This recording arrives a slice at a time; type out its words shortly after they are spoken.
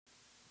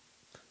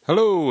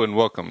Hello and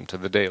welcome to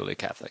the Daily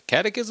Catholic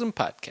Catechism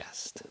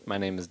Podcast. My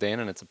name is Dan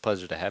and it's a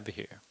pleasure to have you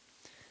here.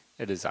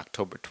 It is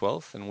October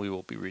 12th and we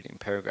will be reading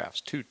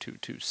paragraphs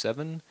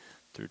 2227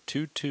 through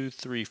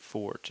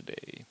 2234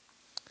 today.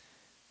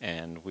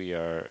 And we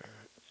are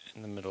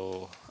in the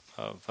middle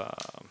of, I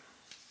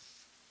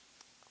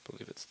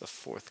believe it's the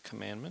fourth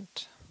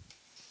commandment.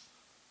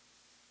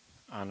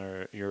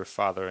 Honor your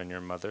father and your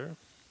mother.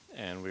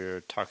 And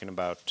we're talking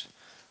about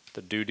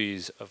the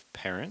duties of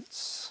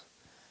parents.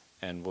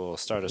 And we'll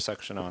start a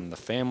section on the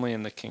family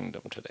and the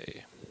kingdom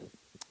today.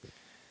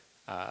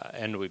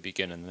 And we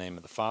begin in the name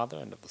of the Father,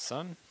 and of the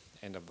Son,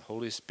 and of the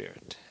Holy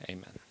Spirit.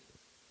 Amen.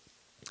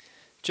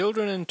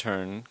 Children, in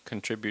turn,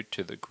 contribute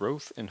to the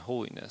growth in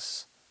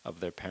holiness of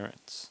their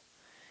parents.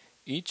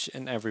 Each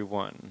and every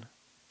one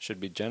should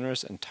be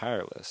generous and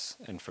tireless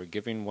in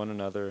forgiving one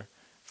another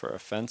for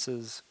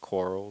offenses,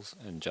 quarrels,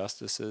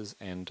 injustices,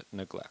 and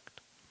neglect.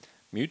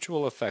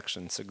 Mutual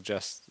affection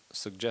suggests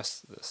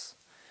this.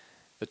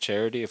 The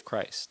charity of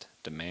Christ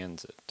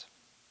demands it.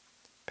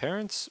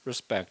 Parents'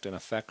 respect and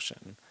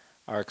affection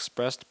are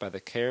expressed by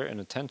the care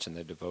and attention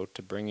they devote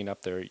to bringing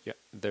up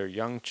their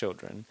young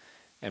children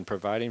and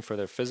providing for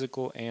their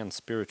physical and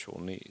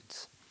spiritual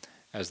needs.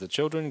 As the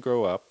children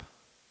grow up,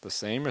 the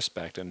same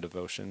respect and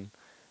devotion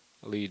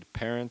lead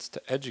parents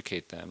to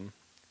educate them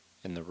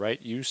in the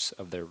right use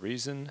of their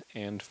reason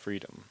and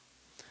freedom.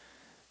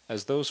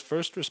 As those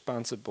first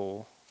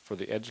responsible for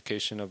the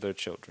education of their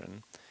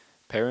children,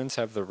 parents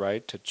have the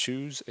right to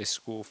choose a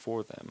school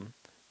for them,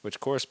 which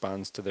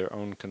corresponds to their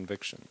own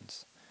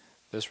convictions.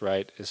 This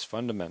right is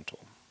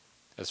fundamental.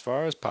 As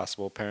far as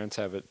possible, parents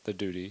have the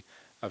duty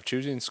of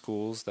choosing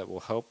schools that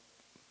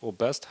will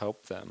best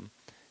help them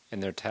in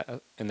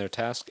their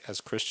task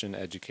as Christian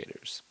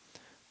educators.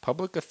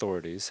 Public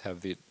authorities have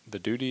the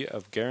duty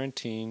of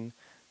guaranteeing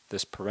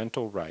this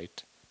parental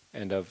right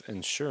and of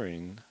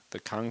ensuring the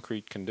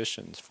concrete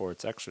conditions for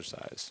its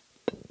exercise.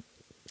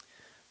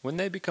 When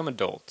they become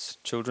adults,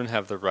 children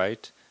have the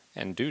right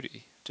and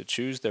duty to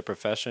choose their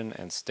profession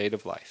and state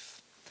of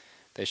life.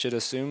 They should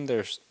assume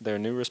their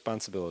new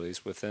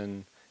responsibilities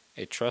within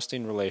a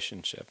trusting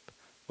relationship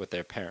with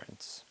their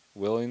parents,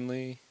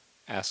 willingly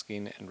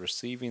asking and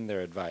receiving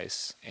their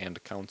advice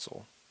and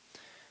counsel.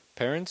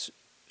 Parents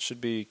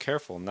should be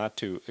careful not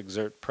to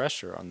exert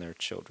pressure on their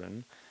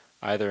children,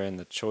 either in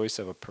the choice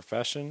of a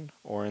profession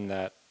or in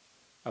that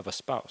of a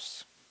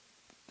spouse.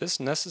 This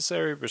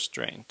necessary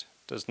restraint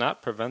does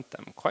not prevent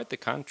them, quite the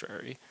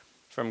contrary,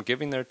 from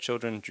giving their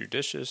children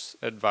judicious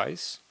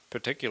advice,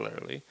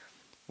 particularly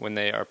when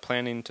they are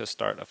planning to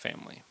start a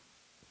family.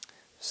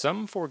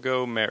 Some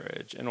forego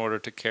marriage in order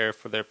to care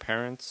for their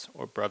parents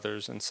or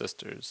brothers and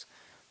sisters,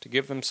 to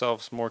give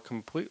themselves more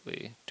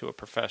completely to a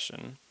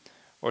profession,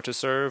 or to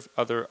serve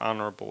other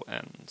honorable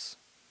ends.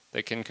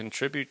 They can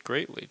contribute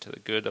greatly to the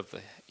good of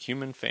the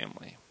human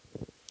family.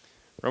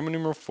 Roman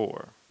numeral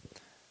 4.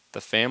 The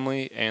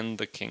family and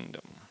the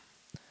kingdom.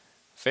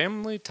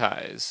 Family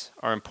ties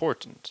are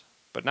important,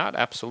 but not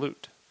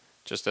absolute.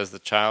 Just as the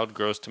child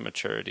grows to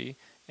maturity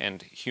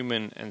and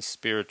human and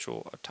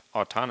spiritual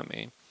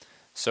autonomy,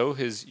 so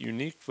his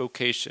unique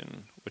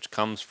vocation, which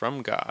comes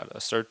from God,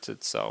 asserts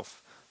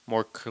itself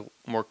more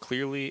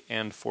clearly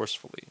and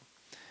forcefully.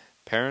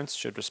 Parents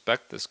should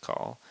respect this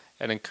call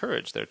and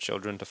encourage their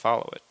children to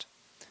follow it.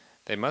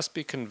 They must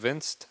be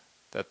convinced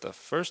that the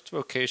first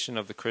vocation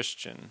of the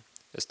Christian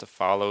is to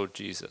follow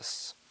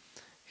Jesus.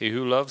 He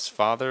who loves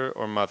father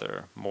or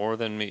mother more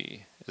than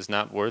me is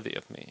not worthy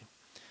of me,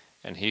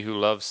 and he who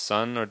loves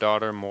son or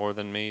daughter more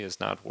than me is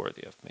not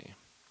worthy of me.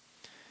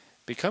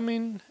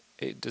 Becoming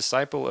a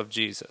disciple of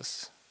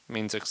Jesus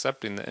means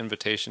accepting the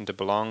invitation to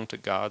belong to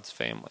God's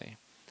family,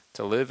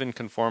 to live in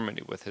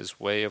conformity with his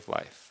way of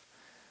life.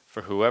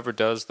 For whoever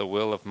does the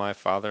will of my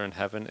Father in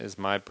heaven is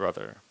my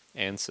brother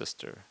and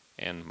sister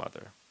and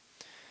mother.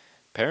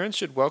 Parents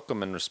should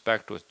welcome and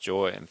respect with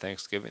joy and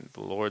thanksgiving the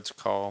Lord's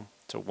call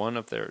to one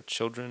of their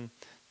children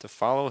to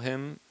follow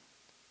him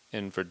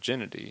in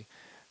virginity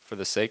for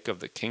the sake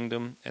of the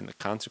kingdom and the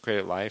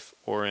consecrated life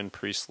or in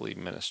priestly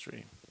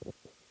ministry.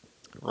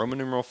 Roman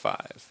numeral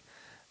 5.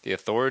 The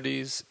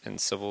authorities in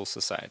civil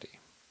society.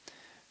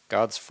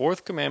 God's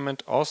fourth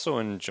commandment also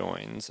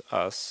enjoins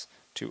us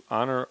to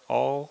honor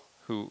all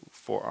who,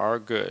 for our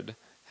good,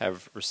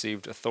 have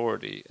received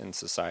authority in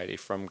society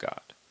from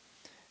God.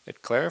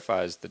 It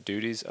clarifies the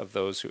duties of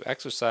those who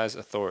exercise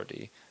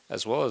authority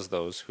as well as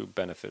those who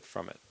benefit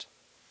from it.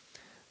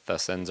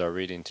 Thus ends our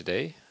reading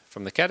today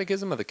from the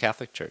Catechism of the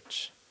Catholic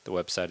Church. The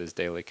website is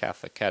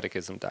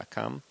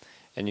dailycatholicatechism.com,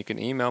 and you can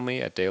email me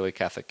at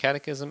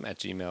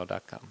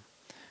dailycatholicatechism@gmail.com.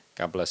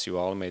 God bless you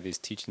all, and may these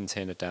teachings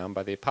handed down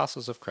by the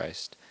apostles of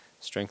Christ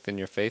strengthen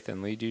your faith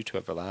and lead you to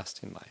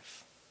everlasting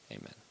life.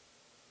 Amen.